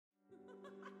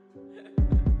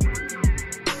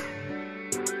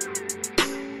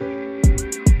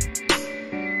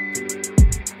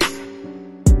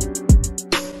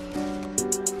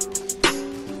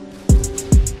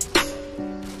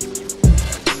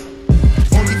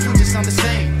sound the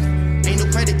same. Ain't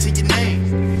no credit to your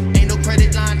name. Ain't no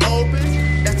credit line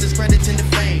open. That's just credit in the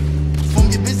fame. Form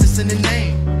your business in the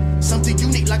name. Something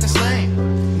unique like a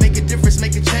slang. Make a difference,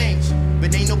 make a change.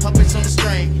 But ain't no puppets on the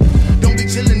string. Don't be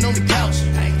chillin' on the couch.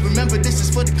 Remember this is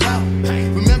for the clout.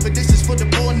 Remember this is for the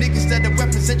poor niggas that'll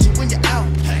represent you when you're out.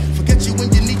 Forget you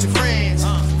when you need your friends.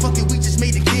 Fuck it, we just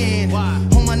made again.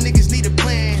 All my niggas need a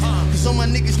plan. Cause all my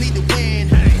niggas need to win.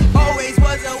 Always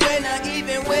was a winner,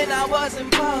 even when I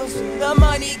wasn't supposed to. The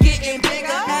money getting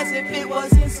bigger as if it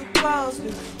wasn't supposed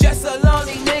to. Just a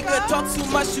lonely nigga, talk too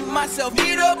much to myself,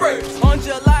 need a break. On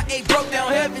July 8, broke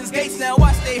down heaven's gates, now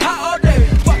I stay hot all day.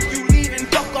 Fuck you leaving,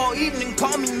 fuck all evening,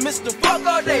 call me Mr. Fuck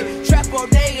all day. Trap all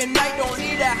day and night, don't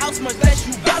need a house much less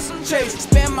you got some change.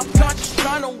 Spend my conscience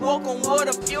trying to walk on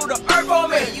water, feel the earth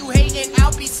on me. You hating,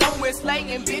 I'll be somewhere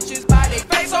slaying bitches by they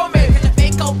face on me. Catch a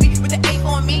fake OB with the 8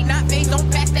 on me, not face, don't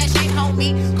pass that shit,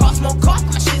 homie. Cost more cost,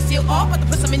 my shit still off, but to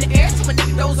put some in the air so a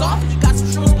nigga goes off. You got some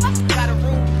shrooms, got a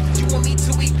room. You want me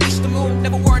to reach the moon,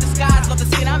 never wore the skies, love the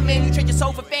skin I'm in. You trade your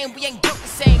soul for fame, we ain't built the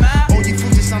same, huh? All you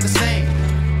fools just sound the same.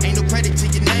 Ain't no credit to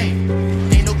your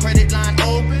name. Ain't no credit line